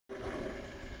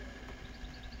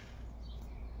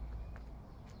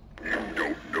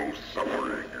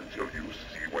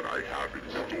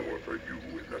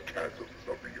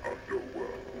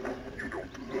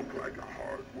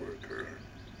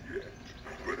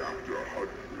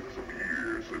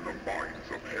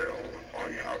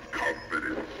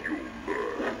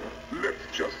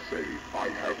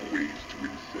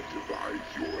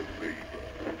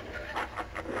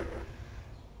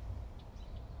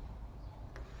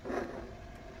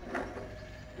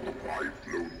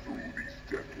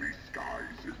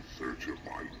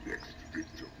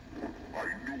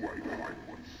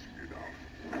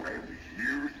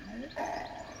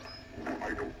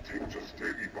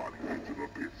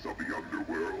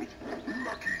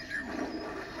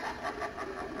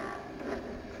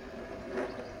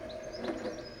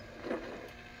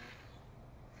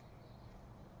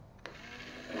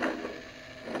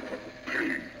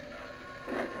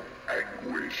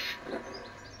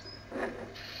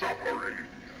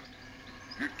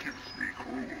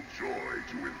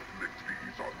to inflict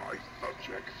these on my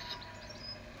subjects.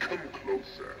 Come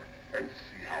closer and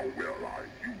see how well I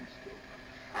use them.